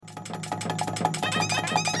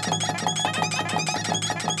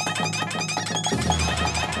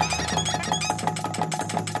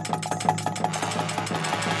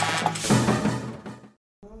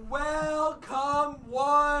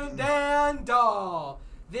y'all.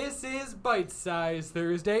 This is Bite Size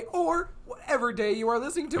Thursday, or whatever day you are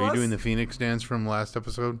listening to us. Are you doing the Phoenix dance from last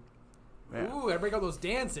episode? Yeah. Ooh, I break all those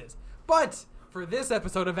dances. But for this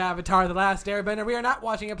episode of Avatar: The Last Airbender, we are not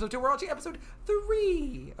watching episode 2. We're watching episode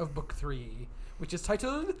 3 of book 3, which is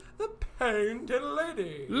titled The Painted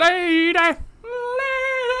Lady. Lady!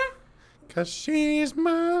 'Cause she's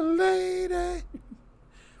my lady.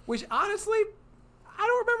 Which, honestly, I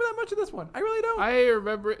don't remember that much of this one. I really don't. I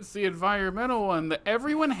remember it's the environmental one that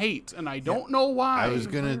everyone hates, and I don't know why. I was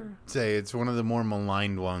going to say it's one of the more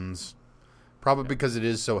maligned ones. Probably because it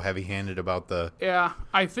is so heavy-handed about the... Yeah,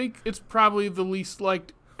 I think it's probably the least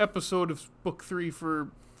liked episode of book 3 for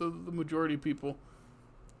the majority of people.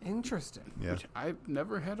 Interesting. Yeah. Which I've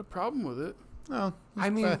never had a problem with it. No. I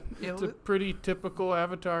mean... It's a pretty typical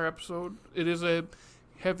Avatar episode. It is a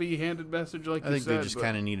heavy-handed message, like you said. I think they just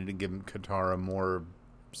kind of needed to give Katara more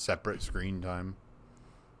separate screen time.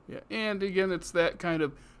 Yeah, and again, it's that kind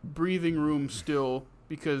of breathing room still,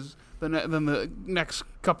 because then the next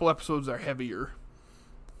couple episodes are heavier.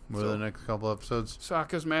 What are the next couple episodes?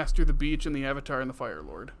 Sokka's Master the Beach and the Avatar and the Fire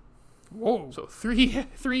Lord. Whoa. So three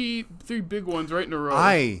big ones right in a row.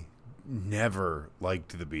 I never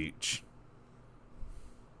liked the beach.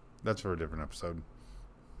 That's for a different episode.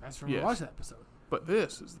 That's from watch that episode. But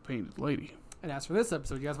this is the Painted Lady. And as for this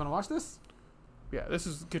episode, you guys want to watch this? Yeah, this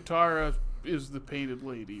is Katara is the Painted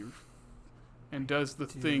Lady, and does the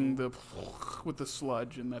thing with the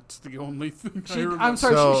sludge, and that's the only thing. I'm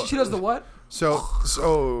sorry. She does the what?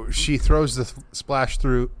 So she throws the splash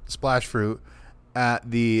fruit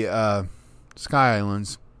at the Sky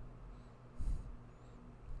Islands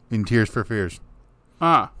in Tears for Fears.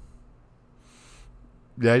 Ah.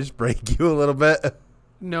 Did I just break you a little bit?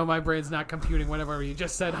 No, my brain's not computing whatever you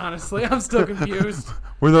just said, honestly. I'm still confused.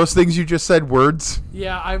 Were those things you just said words?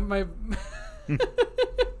 Yeah, my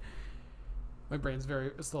brain's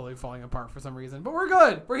very slowly falling apart for some reason. But we're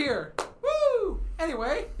good. We're here. Woo!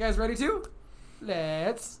 Anyway, you guys ready to?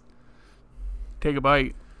 Let's take a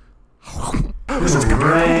bite. This is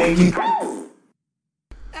Greg.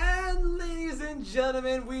 And ladies and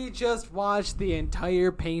gentlemen, we just watched the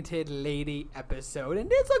entire Painted Lady episode, and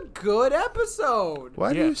it's a good episode.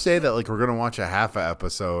 Why do you say that like we're going to watch a half a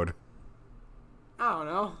episode? I don't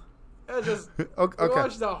know. It just okay. We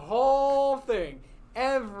watched the whole thing.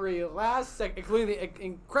 Every last second, including the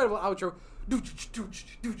incredible outro.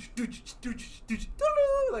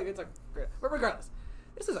 Like, it's like, but regardless,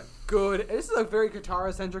 this is a very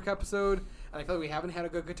Katara-centric episode, and I feel like we haven't had a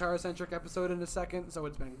good Katara-centric episode in a second, so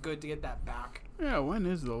it's been good to get that back. Yeah, when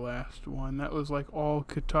is the last one? That was like all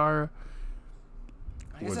Katara.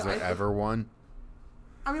 Was there ever one?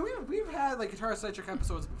 I mean, we've had like Katara-centric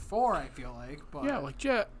episodes before, I feel like, but yeah, like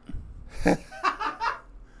Jet.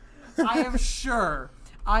 I am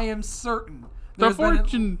certain. The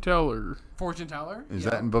Fortune Teller. Fortune Teller? Is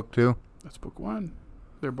that in book 2? That's book 1.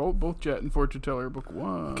 They're both Jet and Fortune Teller book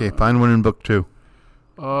 1. Okay, find one in book 2.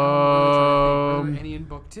 Were there any in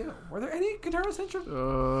book 2? Were there any Katara-centric?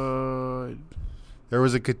 There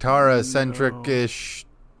was a Katara-centric-ish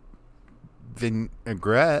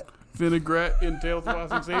vinaigrette in Tales of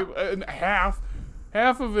Lost and Saved. And half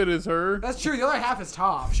of it is her. That's true. The other half is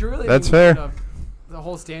Toph. She really That's fair. The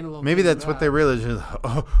whole standalone. Maybe that's what they realized.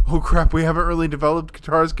 Oh crap! We haven't really developed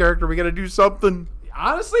Katara's character. We got to do something.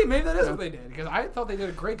 Honestly, maybe that is what they did, because I thought they did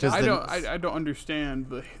a great job. I don't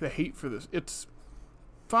understand the hate for this. It's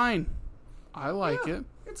fine. I like it.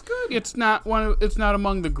 It's good. It's not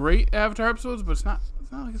among the great Avatar episodes, but it's not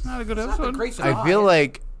a good episode.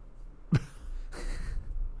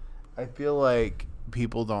 I feel like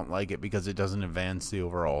people don't like it because it doesn't advance the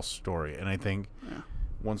overall story, and I think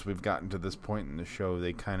once we've gotten to this point in the show,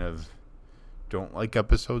 they kind of don't like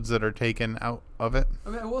episodes that are taken out of it.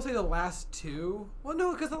 I mean, I will say the last 2. Well,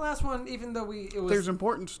 no, because the last one, even though there's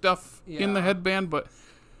important stuff in the headband, but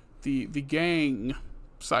the Gaang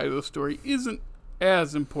side of the story isn't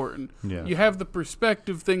as important. Yeah. You have the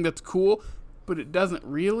perspective thing that's cool, but it doesn't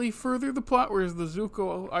really further the plot. Whereas the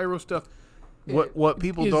Zuko Iroh stuff. What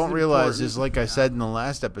people don't realize is, like I said in the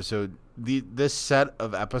last episode, this set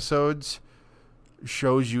of episodes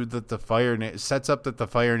shows you that sets up that the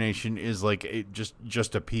Fire Nation is like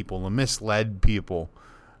just a people, a misled people,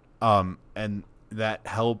 and that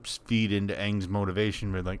helps feed into Aang's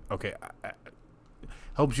motivation. We're like, okay,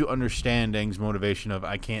 helps you understand Aang's motivation of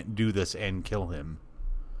I can't do this and kill him.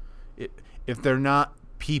 If they're not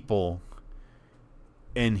people,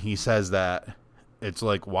 and he says that, it's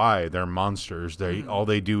like, why? They're monsters. All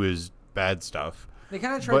they do is bad stuff. They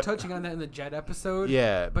kind of tried touching on that in the Jet episode.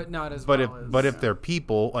 Yeah, but not as but well if as... but if they're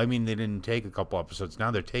people, I mean, they didn't take a couple episodes.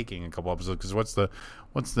 Now they're taking a couple episodes because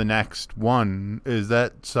what's the next one? Is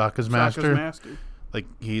that Sokka's master? Like,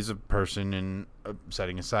 he's a person, and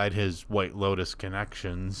setting aside his White Lotus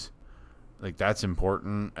connections, like, that's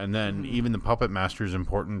important. And then even the puppet master is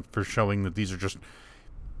important for showing that these are just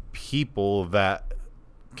people that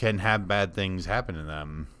can have bad things happen to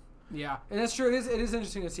them. Yeah, and that's true. It is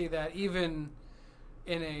interesting to see that even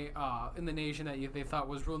in the nation that they thought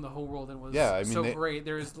was ruling the whole world and was great,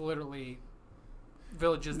 there's literally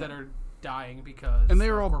villages that are dying because... And they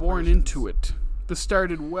were all born into it. This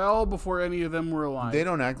started well before any of them were alive. They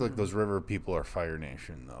don't act like those river people are Fire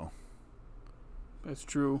Nation, though. That's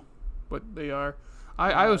true, but they are.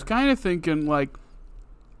 I was kind of thinking, like,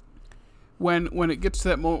 when it gets to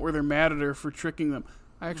that moment where they're mad at her for tricking them,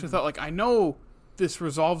 I actually thought, like, I know this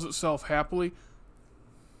resolves itself happily.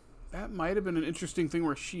 That might have been an interesting thing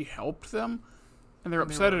where she helped them, and they're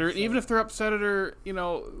upset at her. And even if they're upset at her,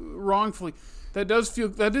 wrongfully, that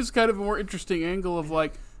is kind of a more interesting angle of,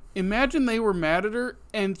 like, imagine they were mad at her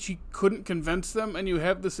and she couldn't convince them, and you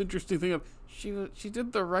have this interesting thing of she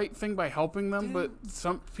did the right thing by helping them, but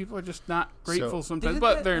some people are just not grateful sometimes.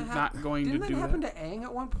 But they're not going to do that. Didn't that happen to Aang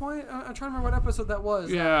at one point? I'm trying to remember what episode that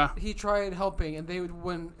was. Yeah, he tried helping and they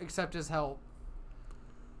wouldn't accept his help.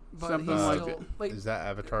 But something like it. Like, is that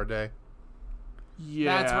Avatar Day?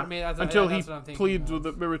 Yeah, that's what made. Until he pleads with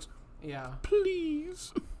the mirrors. Yeah,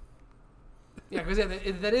 please. Yeah, because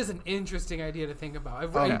that is an interesting idea to think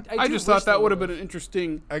about. I just thought that would have been an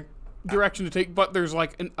interesting direction to take, but there's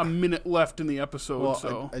like a minute left in the episode.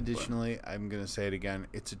 Well, additionally, I'm going to say it again.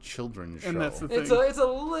 It's a children's show. And that's the thing. It's a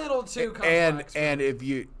little too complex. And if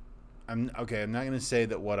you... I'm not going to say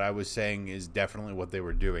that what I was saying is definitely what they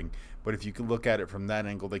were doing, but if you can look at it from that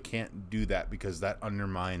angle, they can't do that because that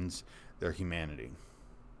undermines their humanity.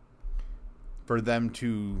 For them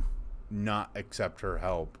to not accept her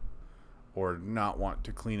help or not want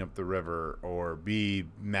to clean up the river or be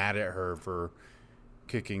mad at her for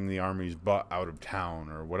kicking the army's butt out of town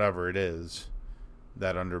or whatever it is,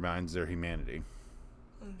 that undermines their humanity,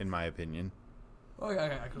 in my opinion. Oh,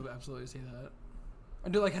 yeah, I could absolutely see that. I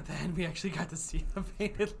do like at the end we actually got to see the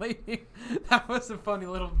painted lady. That was a funny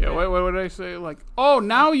little bit. Yeah, what did I say? Like, oh,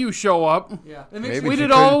 now you show up. Yeah. We did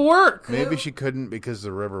all the work. Maybe she couldn't because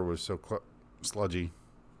the river was so sludgy.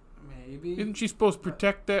 Maybe. Isn't she supposed to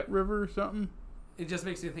protect that river or something? It just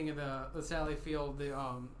makes me think of the Sally Field, the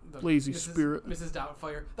lazy spirit. Mrs.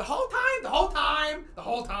 Doubtfire. The whole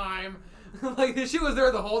time. Like, she was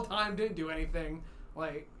there the whole time, didn't do anything.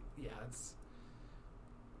 Like, yeah,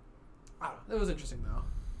 I don't know. It was interesting, though.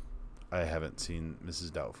 I haven't seen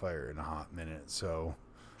Mrs. Doubtfire in a hot minute, so...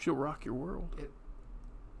 She'll rock your world.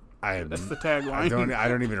 That's the tagline. I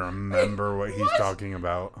don't even remember what he's talking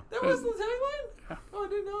about. That was the tagline? Yeah. Oh, I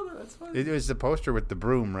didn't know that. That's funny. It was the poster with the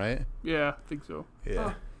broom, right? Yeah, I think so.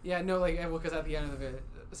 Yeah. Oh, yeah, no, like, because at the end of it,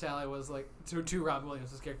 Sally was like to Robin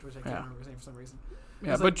Williams' character, which I can't remember his name for some reason.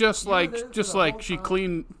 Yeah, but just like she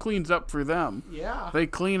cleans up for them. Yeah. They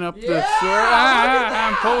clean up the...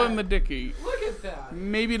 I'm pulling the dicky. Look at that.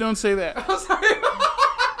 Maybe don't say that. I'm sorry.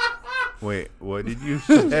 Wait, what did you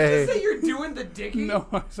say? Did you say you're doing the dicky? No,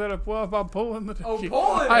 I said I'm pulling the dicky. Oh,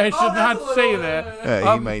 pulling it. I should not say that.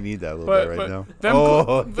 Yeah, he might need that a little bit right now.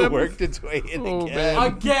 It worked its way in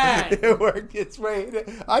again. It worked its way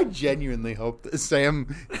in. I genuinely hope that Sam,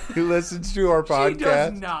 who listens to our podcast... She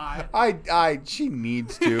does not. She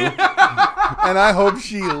needs to. And I hope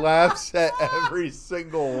she laughs at every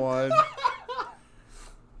single one.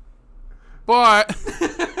 But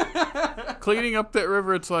cleaning up that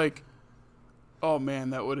river, it's like... Oh, man,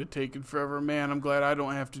 that would have taken forever. Man, I'm glad I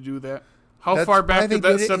don't have to do that. How far back did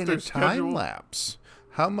that set their schedule? Time lapse.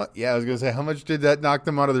 How much? Yeah, I was going to say, how much did that knock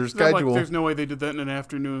them out of their schedule? Like, there's no way they did that in an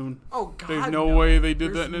afternoon. Oh, God, there's no way they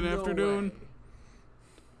did that in an afternoon.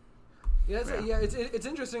 Yeah, it's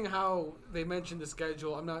interesting how they mentioned the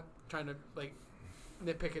schedule. I'm not trying to, like,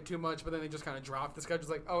 nitpick it too much, but then they just kind of dropped the schedule. It's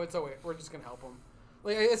like, oh, it's okay. We're just going to help them.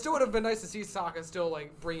 Like, it still would have been nice to see Sokka still,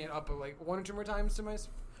 like, bring it up, like, one or two more times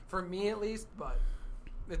for me at least, but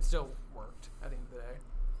it still worked at the end of the day.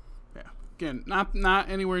 Yeah. Again, not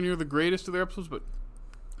anywhere near the greatest of their episodes, but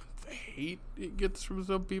the hate it gets from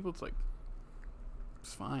some people, it's like,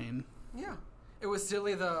 it's fine. Yeah. It was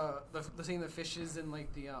silly, the seeing the fishes and,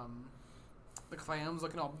 like, the clams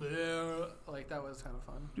looking all bleh. Like, that was kind of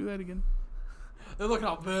fun. Do that again. They're looking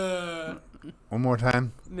all bleh. One more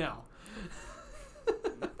time? No.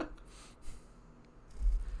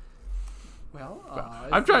 Well,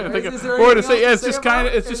 I'm trying to think of more to say. Yeah, it just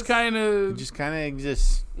kind of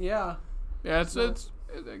exists. Yeah. Yeah,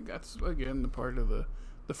 I think that's, again, the part of the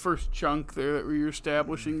first chunk there that you're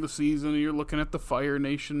establishing the season, and you're looking at the Fire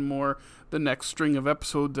Nation more. The next string of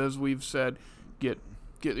episodes, as we've said, get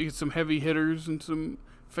some heavy hitters and some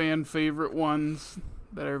fan favorite ones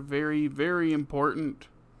that are very, very important.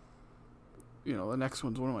 You know, the next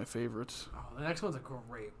one's one of my favorites. Oh, the next one's a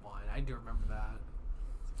great one. I do remember that.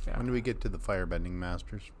 Yeah. When do we get to the Firebending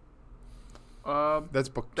Masters? That's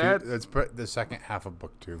book 2. That's the second half of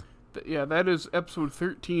book 2. Yeah, that is episode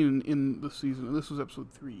 13 in the season, and this was episode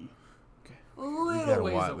 3. Okay. We got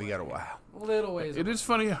a while. Little ways It away. is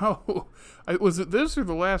funny how... was it this or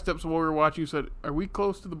the last episode while we were watching, you said, are we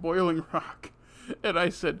close to the boiling rock? And I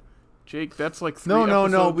said, Jake, that's like 3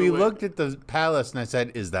 episodes No. We away. looked at the palace, and I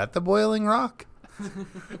said, is that the boiling rock?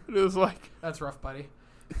 It was like... That's rough, buddy.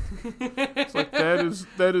 It's like,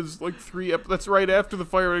 that is like 3 that's right after the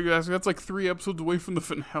fire. That's like 3 episodes away from the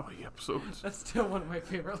finale episodes. That's still one of my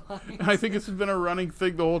favorite lines. And I think it's been a running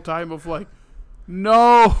thing the whole time of like,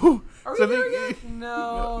 no. Are we So I there think- yet?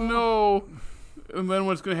 No. No. And then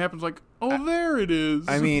what's going to happen is like, oh, there it is.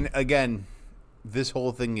 I mean, again, this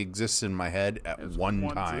whole thing exists in my head at As one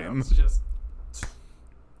one time. It's just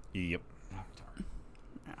Yep. Avatar.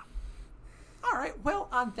 All right. Well,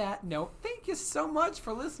 on that note, thank you so much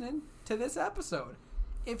for listening to this episode.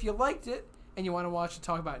 If you liked it and you want to watch and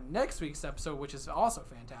talk about next week's episode, which is also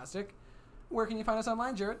fantastic, where can you find us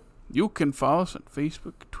online, Jared? You can follow us on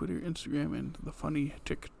Facebook, Twitter, Instagram, and the funny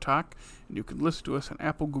TikTok. And you can listen to us on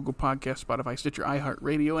Apple, Google Podcasts, Spotify, Stitcher,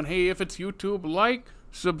 iHeartRadio. And hey, if it's YouTube, like,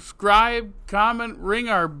 subscribe, comment, ring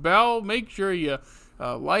our bell. Make sure you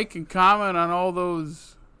like and comment on all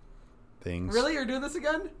those Things. Really? You're doing this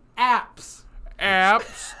again? Apps.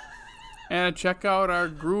 and check out our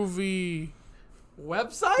groovy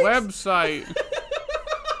Website? website.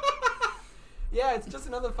 Yeah, it's just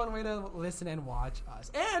another fun way to listen and watch us.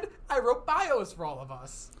 And I wrote bios for all of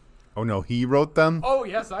us. Oh, no, he wrote them? Oh,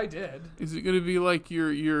 yes, I did. Is it going to be like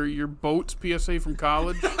your boat's PSA from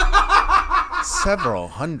college? Several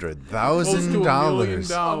 $100,000. Close to $1 million.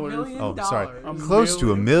 $1 million. Oh, sorry. A Close to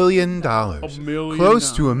 $1 million. $1 million.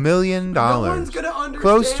 Close to $1 million. No one's going to understand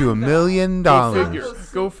Close to $1 that. million.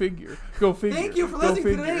 Go figure. Thank you for listening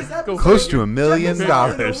to today's episode. Close to $1 million.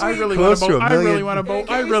 I really Close want to a boat. $1 I really million. want a boat.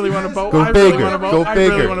 I In really case want a you boat. guys- Go I really bigger. want a boat. Go I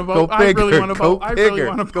really bigger. want a boat. Go I really bigger. want a Go boat. I really bigger.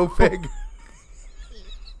 want a Go boat. bigger.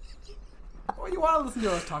 Well, you want to listen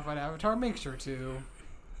to us talk about Avatar, make sure to.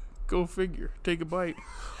 Go figure. Take a bite.